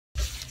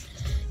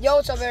Yo,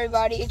 what's up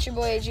everybody? It's your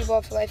boy AG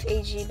Ball for Life,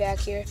 AG back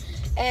here.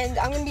 And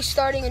I'm going to be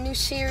starting a new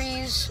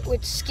series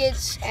with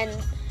skits, and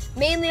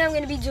mainly I'm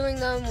going to be doing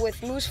them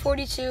with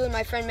Moose42 and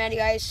my friend Matty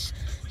Ice.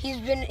 He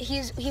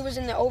was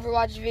in the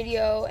Overwatch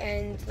video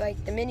and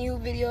like the mini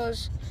hoop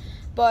videos,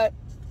 but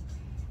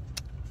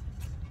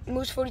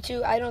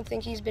Moose42, I don't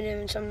think he's been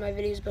in some of my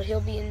videos, but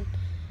he'll be in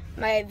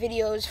my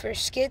videos for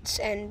skits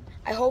and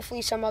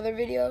hopefully some other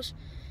videos.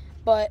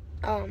 But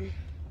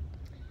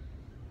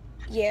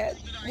yeah,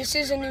 this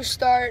is a new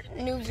start,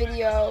 new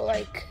video,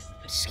 like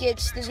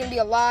skits. There's gonna be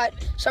a lot.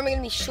 Some are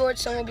gonna be short,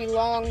 some will be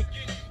long,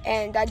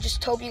 and I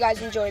just hope you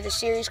guys enjoy the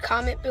series.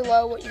 Comment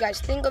below what you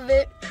guys think of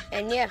it,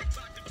 and yeah,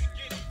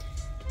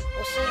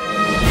 we'll see.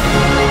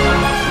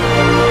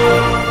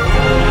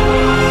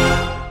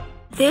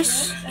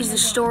 This is the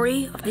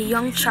story of the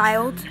young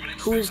child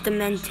who is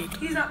demented.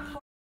 Yo, Matt,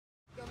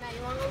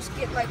 you wanna go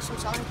skit like some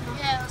songs?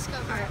 Yeah, let's go.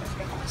 All right, let's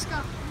go. Let's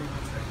go.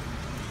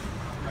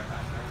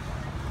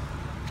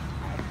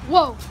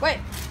 Whoa, wait.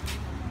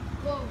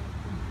 Whoa.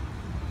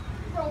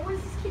 Bro, what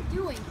is this kid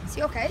doing? Is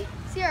he okay?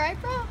 Is he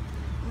alright, bro?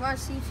 You wanna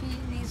see if he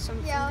needs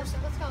some Yeah, food?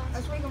 let's go.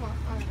 Let's wake him up.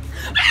 All right.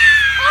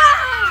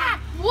 Ah!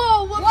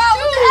 Whoa, what the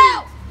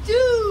hell?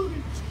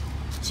 Dude!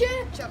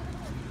 Chill.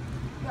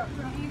 Yo,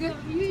 you good?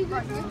 You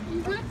good, bro?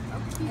 You good?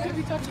 You good?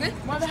 You good?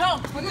 What the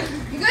hell? You good?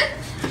 You good?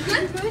 You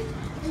good? You good?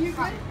 You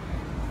good?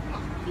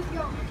 Keep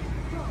going.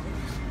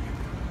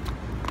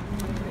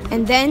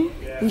 And then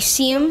we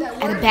see him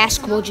at a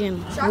basketball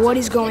gym. What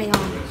is going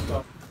on?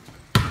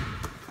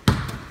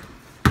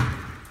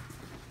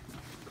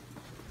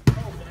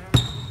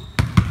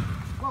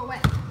 Whoa,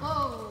 wait.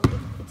 Whoa.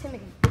 It's him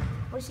again.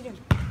 What is he doing?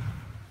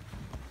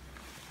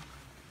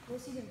 What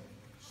is he doing?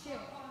 Chill.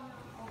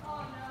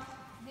 Oh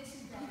no. This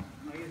is bad.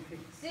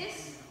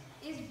 This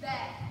is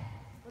bad.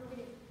 What do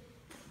we do?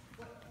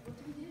 What do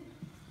we do?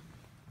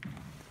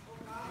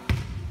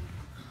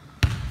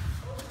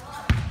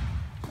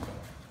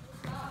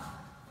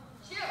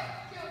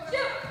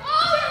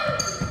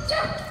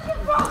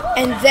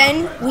 And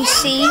then we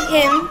see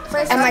him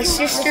at my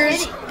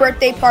sister's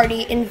birthday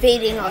party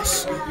invading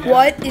us.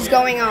 What is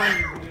going on?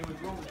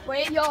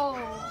 Wait, yo.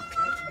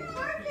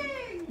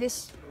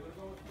 This,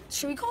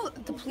 should we call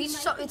the police?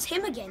 So it's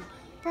him again.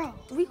 Bro,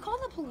 Do we call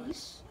the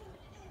police?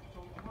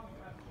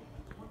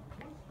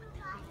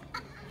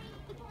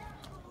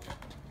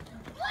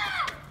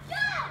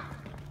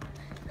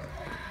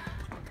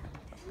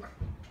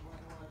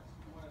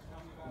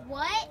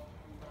 What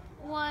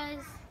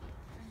was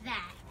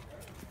that?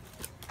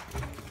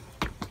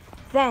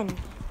 Then,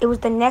 it was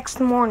the next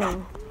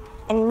morning,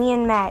 and me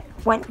and Matt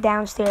went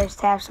downstairs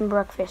to have some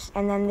breakfast,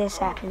 and then this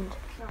happened.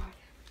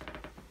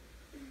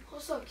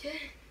 What's up, kid?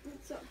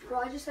 What's up, bro?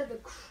 I just had the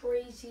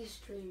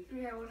craziest dream.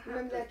 Yeah, what happened?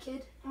 Remember that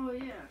kid? Oh,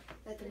 yeah.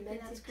 That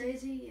demented That's kid?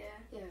 crazy,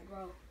 yeah. Yeah,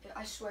 bro.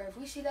 I swear, if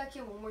we see that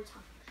kid one more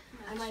time,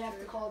 I might have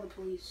to call the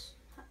police.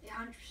 Yeah,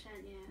 100%,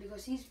 yeah.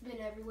 Because he's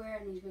been everywhere,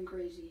 and he's been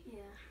crazy.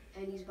 Yeah.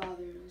 And he's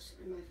bothering us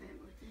and my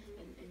family.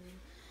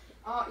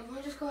 Mm-hmm. You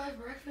want to just go have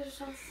breakfast or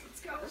something?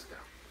 Let's go. Let's go.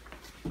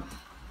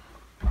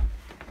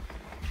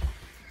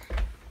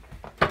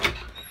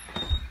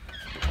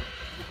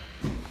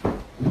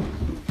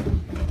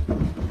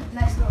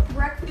 Nice little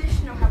breakfast,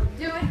 you know how we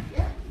do it.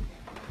 Yeah.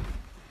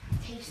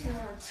 Tasting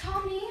our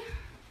tummy.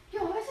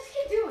 Yo, what's this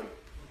kid doing?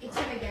 It's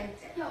him again.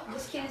 Yo,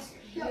 This kid is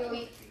Yo,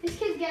 really... this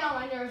kid's getting on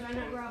my nerves right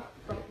now,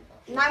 bro.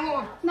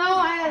 911.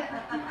 No,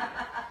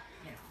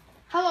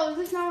 Hello, is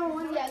this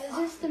 911? Yeah, there's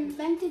this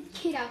demented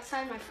kid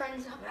outside my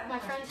friend's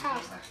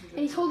house, and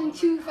he's holding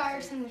 2 fire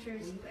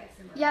extinguishers.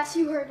 Yes,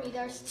 you heard me.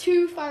 There's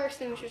 2 fire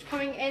extinguishers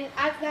coming in.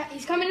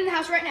 He's coming in the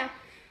house right now.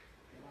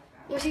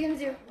 What's he gonna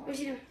do? What's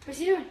he doing? What's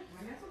he doing?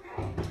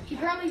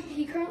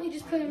 He currently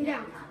just put him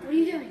down. What are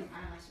you doing?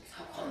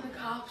 Stop calling the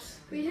cops.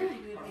 What are you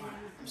doing?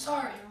 I'm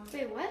sorry.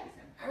 Wait, what?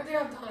 Everything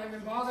I've done, I've been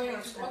bothering.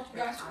 I've stalked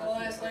you guys for the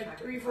last like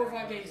 3, 4,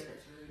 5 days.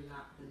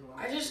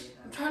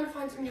 I'm trying to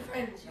find some new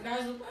friends. You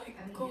guys look like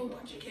a cool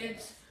bunch of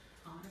kids.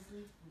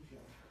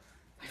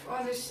 My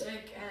father's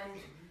sick, and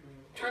I'm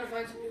trying to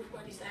find some new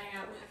buddies to hang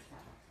out with.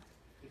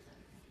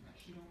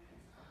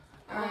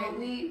 Alright,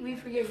 we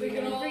forgive If we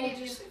you.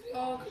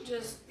 all could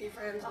just be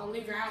friends. I'll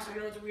leave your house. I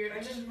know it's weird. I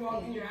just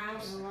walked in your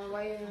house,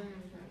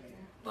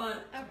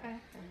 but Okay.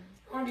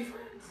 I want to be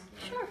friends.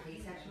 Sure.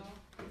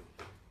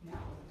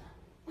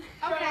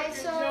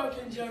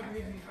 Joking, we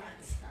can be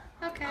friends.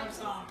 Okay. I'm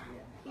sorry.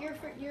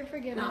 You're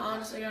forgiven. No,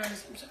 honestly,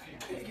 guys, I'm sorry.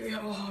 Give me a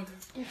hug.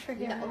 You're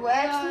forgiven. No,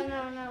 actually-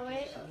 No,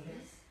 wait.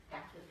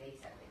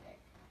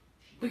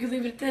 We could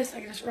leave it at this.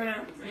 I can just run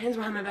out, put my hands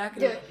behind my back,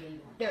 and Do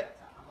it. Do it.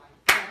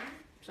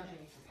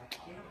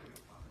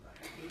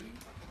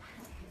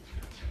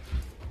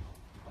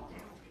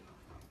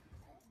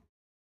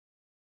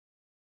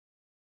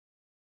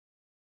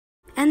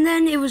 And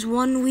then it was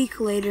 1 week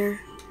later,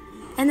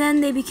 and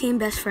then they became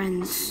best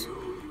friends.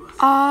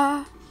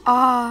 And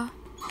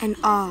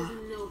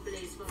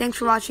Thanks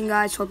for watching,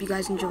 guys. Hope you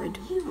guys enjoyed.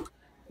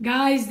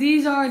 Guys,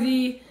 these are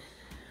the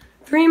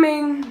 3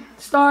 main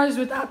stars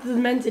without the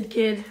demented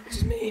kid, which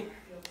is me.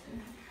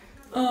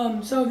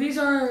 So these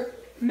are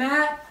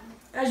Matt,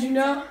 as you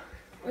know,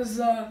 was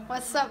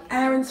What's up?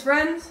 Aaron's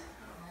friend,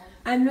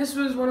 and this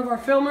was one of our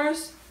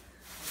filmers.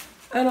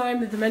 And I'm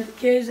the demented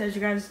kids, as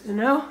you guys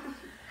know.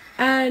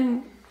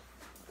 And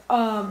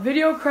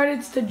video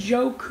credits to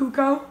Joe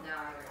Cuco.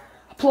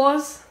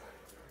 Applause.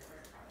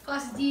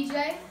 Plus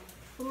DJ.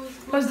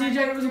 Plus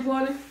DJ was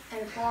applauding.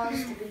 And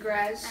applause to Big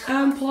Grass.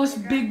 And plus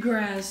Big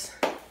Grass.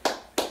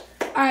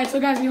 Alright, so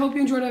guys, we hope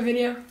you enjoyed our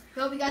video.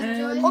 Hope you guys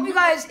enjoyed. Hope you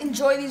guys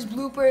enjoy these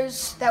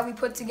bloopers that we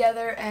put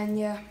together, and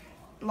yeah,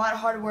 a lot of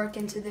hard work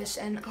into this,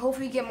 and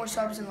hopefully get more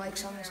subs and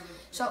likes on this.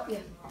 So yeah,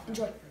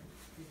 enjoy.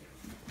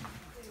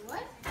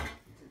 What?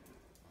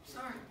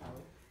 Sorry.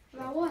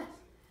 About what?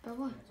 About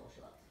what?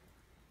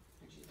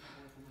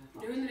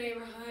 New in the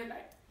neighborhood.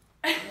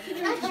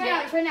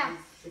 It's right now.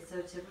 It's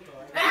so typical.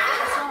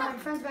 It's on my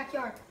friend's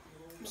backyard.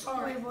 I'm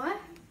sorry. Wait, what?